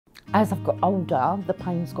As I've got older, the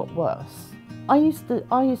pain's got worse. I used to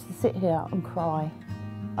sit here and cry.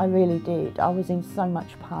 I really did. I was in so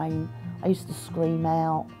much pain. I used to scream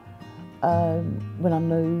out when I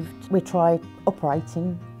moved. We tried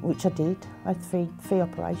operating, which I did. I had three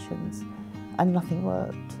operations and nothing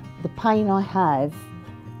worked. The pain I have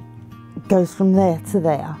goes from there to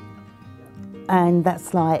there, and that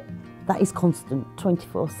is constant,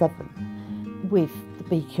 24/7. With the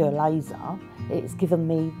BQ laser, it's given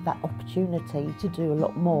me that opportunity to do a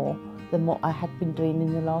lot more than what I had been doing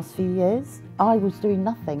in the last few years. I was doing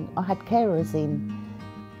nothing. I had carers in.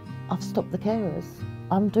 I've stopped the carers.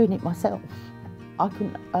 I'm doing it myself. I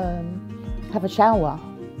couldn't have a shower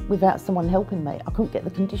without someone helping me. I couldn't get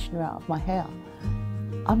the conditioner out of my hair.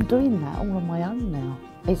 I'm doing that all on my own now.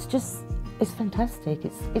 It's fantastic.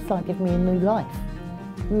 It's like giving me a new life.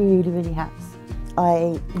 Really, really has.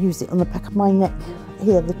 I use it on the back of my neck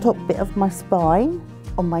here, the top bit of my spine,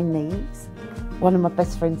 on my knees. One of my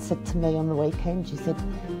best friends said to me on the weekend, she said,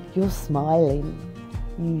 "You're smiling.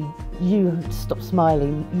 You stopped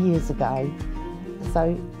smiling years ago."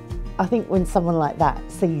 So I think when someone like that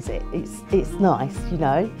sees it, it's nice, you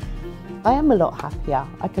know. I am a lot happier.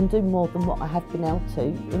 I can do more than what I have been able to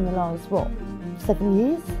in the last, 7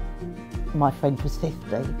 years? My friend was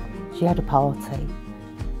 50. She had a party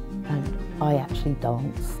and I actually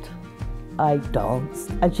danced. I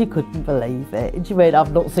danced and she couldn't believe it. And she went,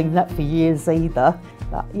 "I've not seen that for years either."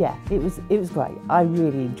 But yeah, it was great. I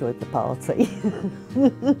really enjoyed the party.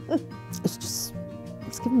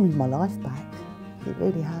 It's given me my life back. It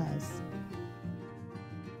really has.